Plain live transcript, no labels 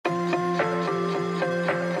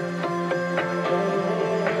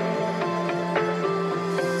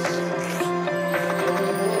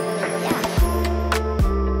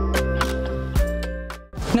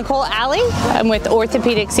Nicole Alley. I'm with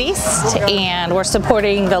Orthopedics East, and we're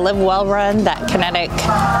supporting the Live Well run that Kinetic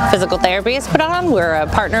Physical Therapy has put on. We're a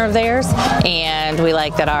partner of theirs, and we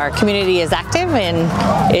like that our community is active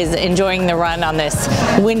and is enjoying the run on this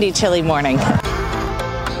windy, chilly morning.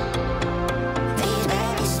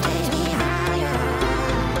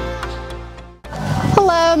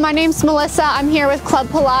 Hello, my name's Melissa. I'm here with Club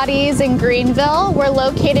Pilates in Greenville. We're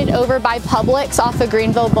located over by Publix off of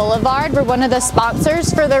Greenville Boulevard. We're one of the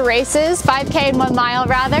sponsors for the races, 5K and 1 mile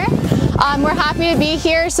rather. We're happy to be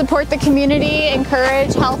here, support the community,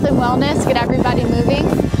 encourage health and wellness, get everybody moving.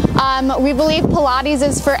 We believe Pilates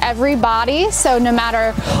is for everybody, so no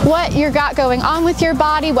matter what you've got going on with your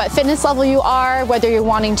body, what fitness level you are, whether you're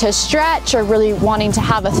wanting to stretch or really wanting to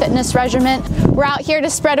have a fitness regimen, we're out here to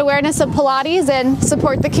spread awareness of Pilates and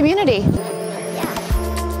support the community.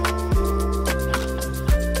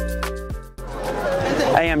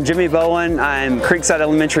 Hey, I'm Jimmy Bowen. I'm Creekside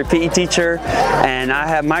Elementary PE teacher, and I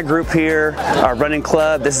have my group here, our running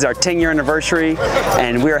club. This is our 10-year anniversary,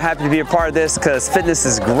 and we are happy to be a part of this because fitness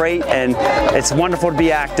is great, and it's wonderful to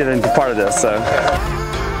be active and be part of this. So.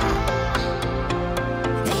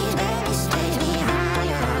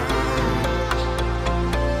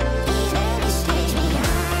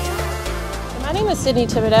 My name is Sydney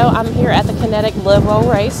Thibodeau. I'm here at the Kinetic Live Well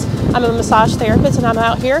race. I'm a massage therapist, and I'm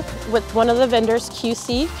out here with one of the vendors,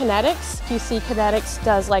 QC Kinetics. QC Kinetics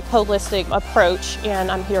does like holistic approach, and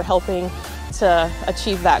I'm here helping to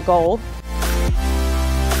achieve that goal.